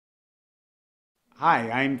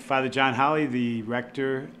Hi, I'm Father John Holly, the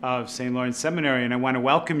rector of St. Lawrence Seminary, and I want to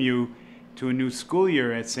welcome you to a new school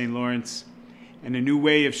year at St. Lawrence and a new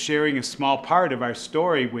way of sharing a small part of our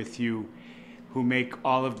story with you who make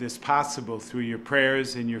all of this possible through your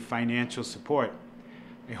prayers and your financial support.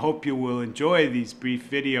 I hope you will enjoy these brief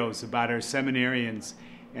videos about our seminarians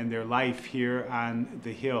and their life here on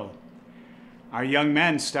the Hill. Our young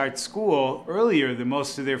men start school earlier than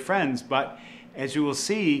most of their friends, but as you will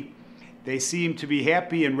see, they seem to be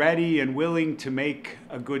happy and ready and willing to make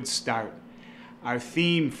a good start. Our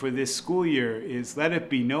theme for this school year is "Let it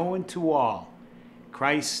be known to all,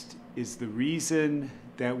 Christ is the reason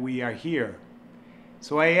that we are here."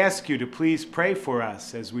 So I ask you to please pray for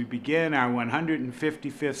us as we begin our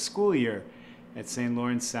 155th school year at St.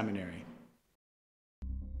 Lawrence Seminary.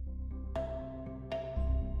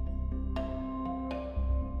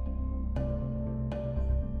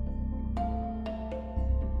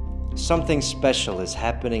 Something special is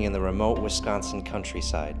happening in the remote Wisconsin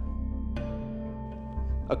countryside.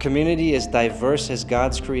 A community as diverse as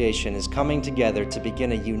God's creation is coming together to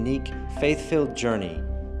begin a unique, faith-filled journey.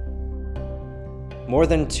 More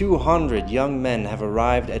than 200 young men have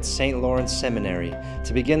arrived at St. Lawrence Seminary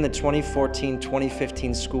to begin the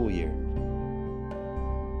 2014-2015 school year.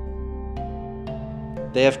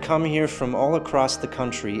 They have come here from all across the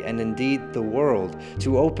country and indeed the world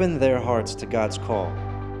to open their hearts to God's call.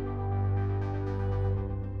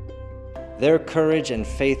 Their courage and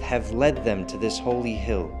faith have led them to this holy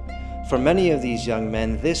hill. For many of these young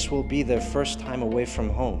men, this will be their first time away from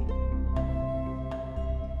home.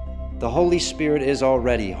 The Holy Spirit is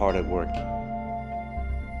already hard at work,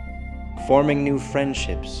 forming new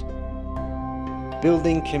friendships,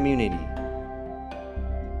 building community,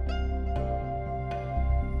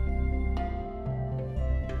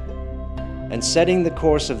 and setting the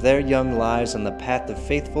course of their young lives on the path of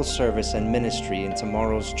faithful service and ministry in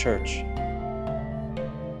tomorrow's church.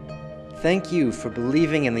 Thank you for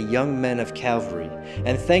believing in the young men of Calvary,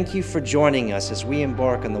 and thank you for joining us as we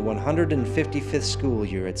embark on the 155th school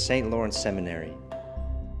year at St. Lawrence Seminary.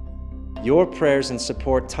 Your prayers and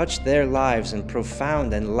support touch their lives in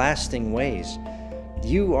profound and lasting ways.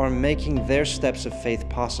 You are making their steps of faith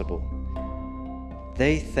possible.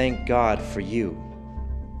 They thank God for you.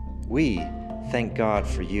 We thank God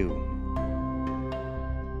for you.